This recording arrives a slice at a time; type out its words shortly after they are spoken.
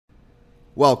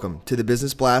Welcome to the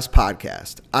Business Blast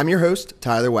podcast. I'm your host,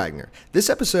 Tyler Wagner. This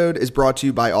episode is brought to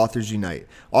you by Authors Unite.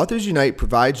 Authors Unite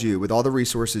provides you with all the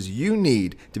resources you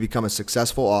need to become a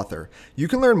successful author. You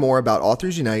can learn more about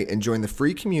Authors Unite and join the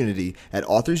free community at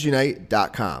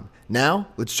authorsunite.com. Now,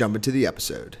 let's jump into the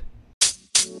episode.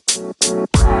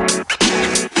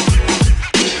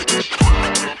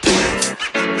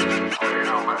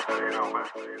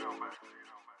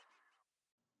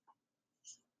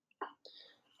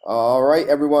 All right,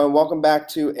 everyone. Welcome back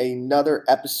to another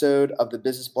episode of the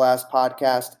Business Blast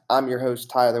podcast. I'm your host,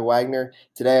 Tyler Wagner.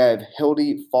 Today, I have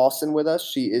Hilde Fossen with us.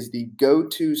 She is the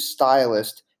go-to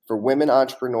stylist for women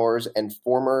entrepreneurs and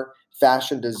former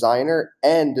fashion designer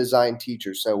and design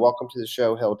teacher. So welcome to the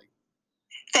show, Hilde.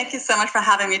 Thank you so much for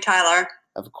having me, Tyler.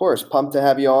 Of course, pumped to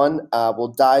have you on.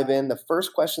 We'll dive in. The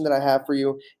first question that I have for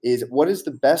you is, what is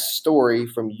the best story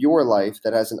from your life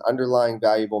that has an underlying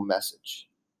valuable message?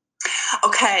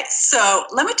 Okay, so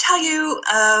let me tell you,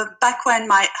 back when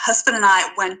my husband and I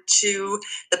went to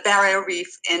the Barrier Reef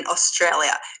in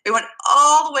Australia, we went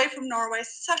all the way from Norway,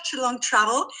 such a long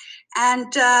travel.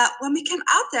 And when we came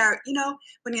out there,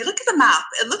 when you look at the map,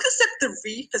 it looks as if the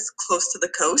reef is close to the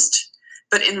coast.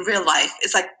 But in real life,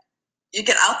 it's like you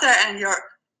get out there and you're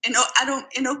in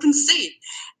open sea.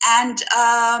 And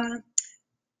I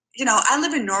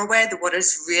live in Norway. The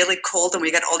water's really cold and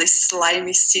we get all this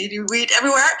slimy seaweed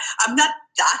everywhere. I'm not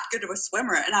that good of a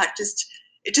swimmer, and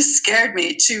it just scared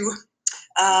me to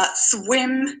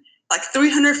swim like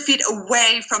 300 feet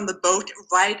away from the boat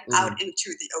right out into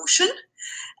the ocean.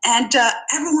 And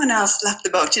everyone else left the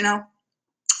boat,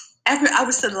 I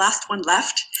was the last one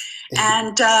left.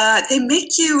 And they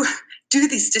make you do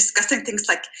these disgusting things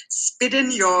like spit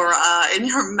in your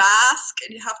mask,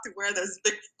 and you have to wear those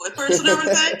big flippers and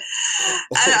everything.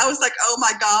 And I was like, oh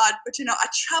my God, but I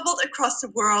traveled across the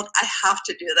world. I have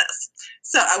to do this.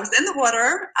 So I was in the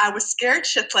water. I was scared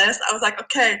shitless. I was like,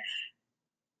 okay,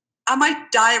 I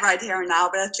might die right here now,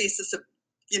 but at least it's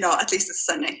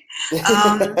sunny.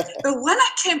 But when I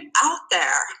came out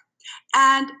there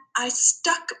and I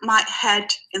stuck my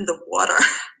head in the water,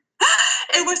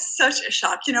 it was such a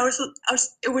shock.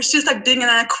 It was just like being in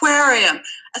an aquarium.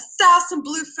 1,000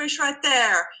 bluefish right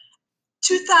there,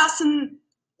 2,000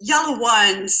 yellow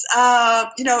ones,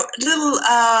 little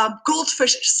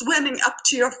goldfish swimming up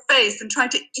to your face and trying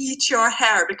to eat your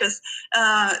hair because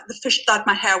the fish thought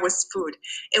my hair was food.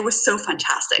 It was so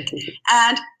fantastic.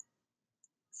 And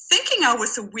thinking I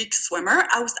was a weak swimmer,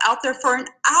 I was out there for an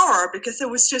hour because it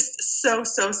was just so,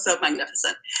 so, so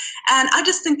magnificent. And I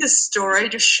just think this story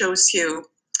just shows you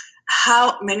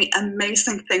how many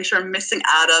amazing things you're missing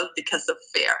out of because of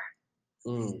fear.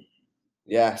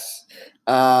 Yes.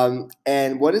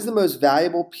 And what is the most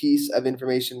valuable piece of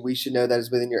information we should know that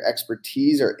is within your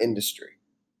expertise or industry?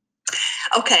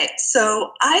 Okay,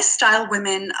 so I style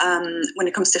women when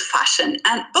it comes to fashion,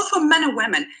 and both for men and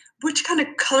women. Which kind of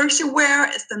colors you wear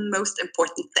is the most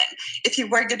important thing. If you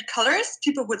wear good colors,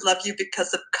 people would love you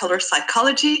because of color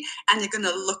psychology, and you're going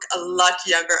to look a lot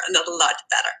younger and a lot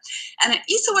better. And an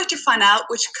easy way to find out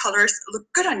which colors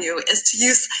look good on you is to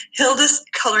use Hilde's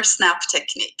color snap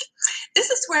technique. This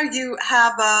is where you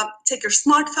have take your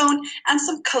smartphone and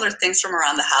some color things from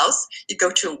around the house. You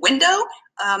go to a window,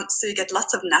 so you get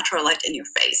lots of natural light in your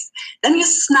face. Then you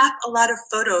snap a lot of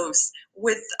photos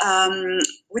with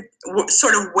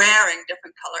sort of wearing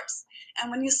different colors. And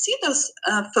when you see those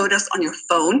photos on your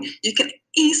phone, you can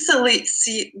easily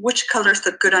see which colors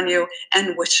look good on you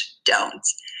and which don't.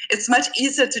 It's much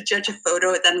easier to judge a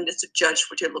photo than it is to judge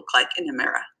what you look like in a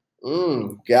mirror.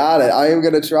 Got it. I am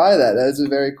going to try that. That is a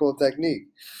very cool technique.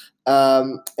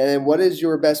 And what is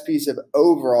your best piece of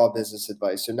overall business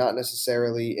advice? So not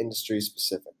necessarily industry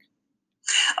specific.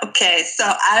 Okay, so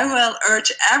I will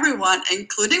urge everyone,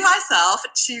 including myself,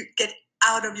 to get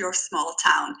out of your small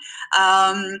town.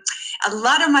 A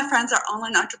lot of my friends are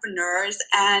online entrepreneurs,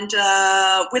 and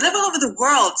we live all over the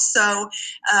world. So,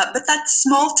 but that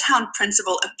small town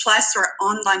principle applies to our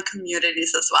online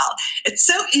communities as well. It's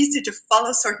so easy to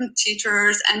follow certain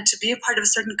teachers and to be a part of a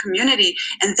certain community,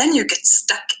 and then you get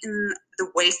stuck in the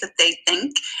ways that they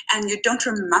think, and you don't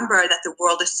remember that the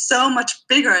world is so much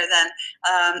bigger than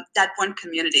that one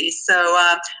community. So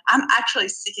I'm actually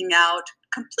seeking out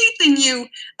completely new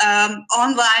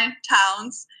online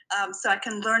towns so I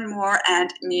can learn more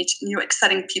and meet new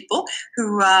exciting people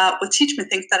who will teach me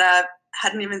things that I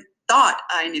hadn't even thought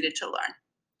I needed to learn.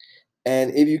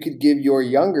 And if you could give your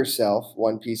younger self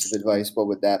one piece of advice, what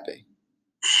would that be?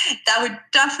 That would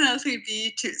definitely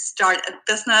be to start a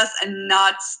business and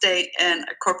not stay in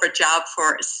a corporate job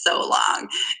for so long.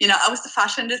 I was a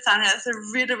fashion designer. It's a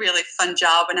really, really fun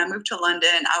job. When I moved to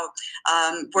London, I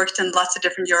worked in lots of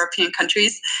different European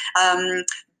countries.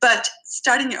 But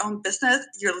starting your own business,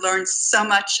 you learn so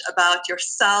much about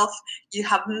yourself. You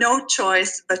have no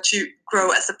choice but to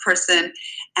grow as a person.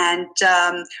 And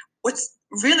what's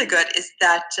really good is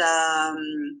that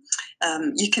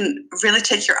you can really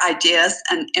take your ideas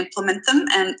and implement them,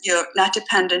 and you're not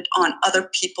dependent on other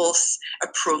people's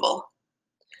approval.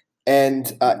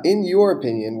 And in your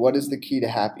opinion, what is the key to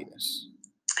happiness?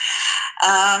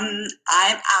 I'm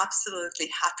absolutely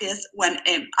happiest when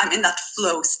I'm in that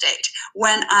flow state.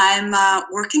 When I'm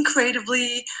working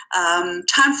creatively,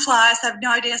 time flies. I have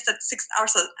no idea that 6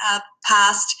 hours have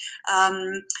passed.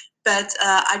 But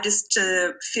I just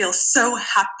feel so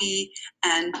happy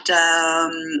and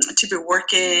to be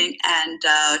working and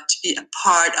to be a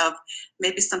part of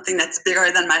maybe something that's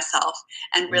bigger than myself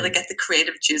and really get the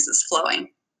creative juices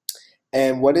flowing.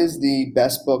 And what is the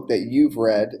best book that you've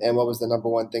read, and what was the number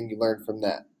one thing you learned from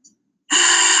that?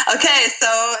 Okay,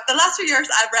 so the last few years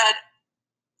I've read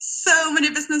so many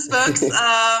business books, so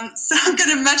I'm going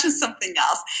to mention something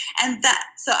else.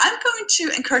 So I'm going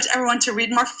to encourage everyone to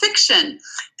read more fiction,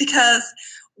 because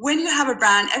when you have a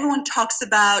brand, everyone talks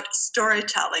about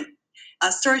storytelling.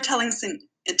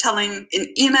 Telling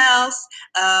in emails,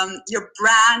 your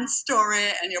brand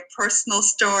story and your personal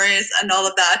stories and all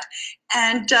of that.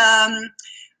 And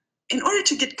in order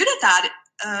to get good at that,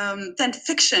 then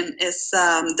fiction is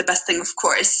the best thing, of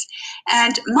course.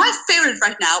 And my favorite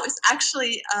right now is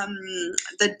actually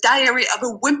The Diary of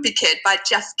a Wimpy Kid by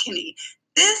Jeff Kinney.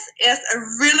 This is a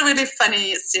really, really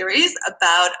funny series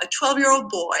about a 12-year-old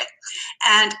boy.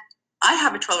 And I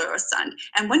have a 12-year-old son,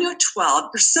 and when you're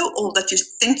 12, you're so old that you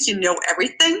think you know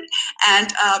everything,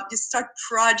 and you start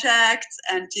projects,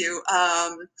 and you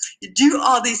do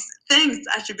all these things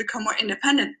as you become more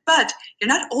independent, but you're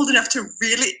not old enough to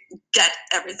really get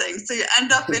everything. So you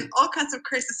end up in all kinds of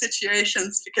crazy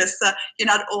situations because you're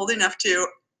not old enough to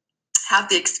have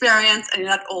the experience, and you're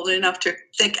not old enough to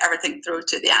think everything through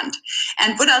to the end.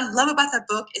 And what I love about that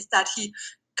book is that he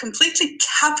completely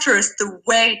captures the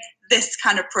way this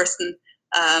kind of person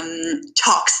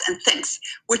talks and thinks,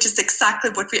 which is exactly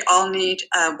what we all need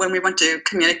when we want to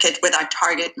communicate with our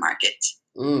target market.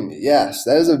 Yes,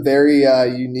 that is a very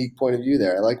unique point of view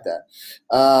there. I like that.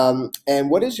 And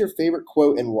what is your favorite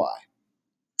quote and why?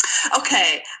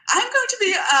 Okay, I'm going to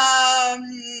be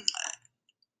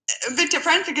a bit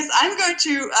different because I'm going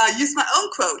to use my own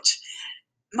quote.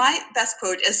 My best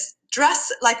quote is,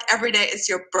 dress like every day is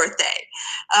your birthday,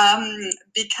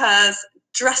 because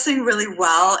dressing really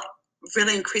well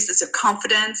really increases your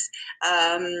confidence.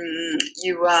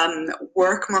 You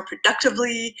work more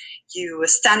productively, you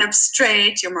stand up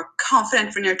straight, you're more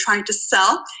confident when you're trying to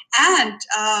sell, and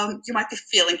you might be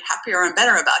feeling happier and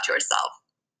better about yourself.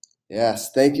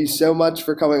 Yes, thank you so much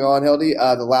for coming on, Hilde.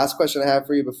 The last question I have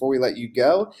for you before we let you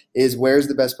go is, where's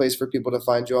the best place for people to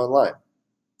find you online?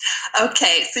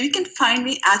 Okay, so you can find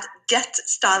me at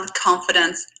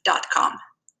getstyledconfidence.com.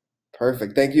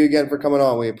 Perfect. Thank you again for coming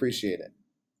on. We appreciate it.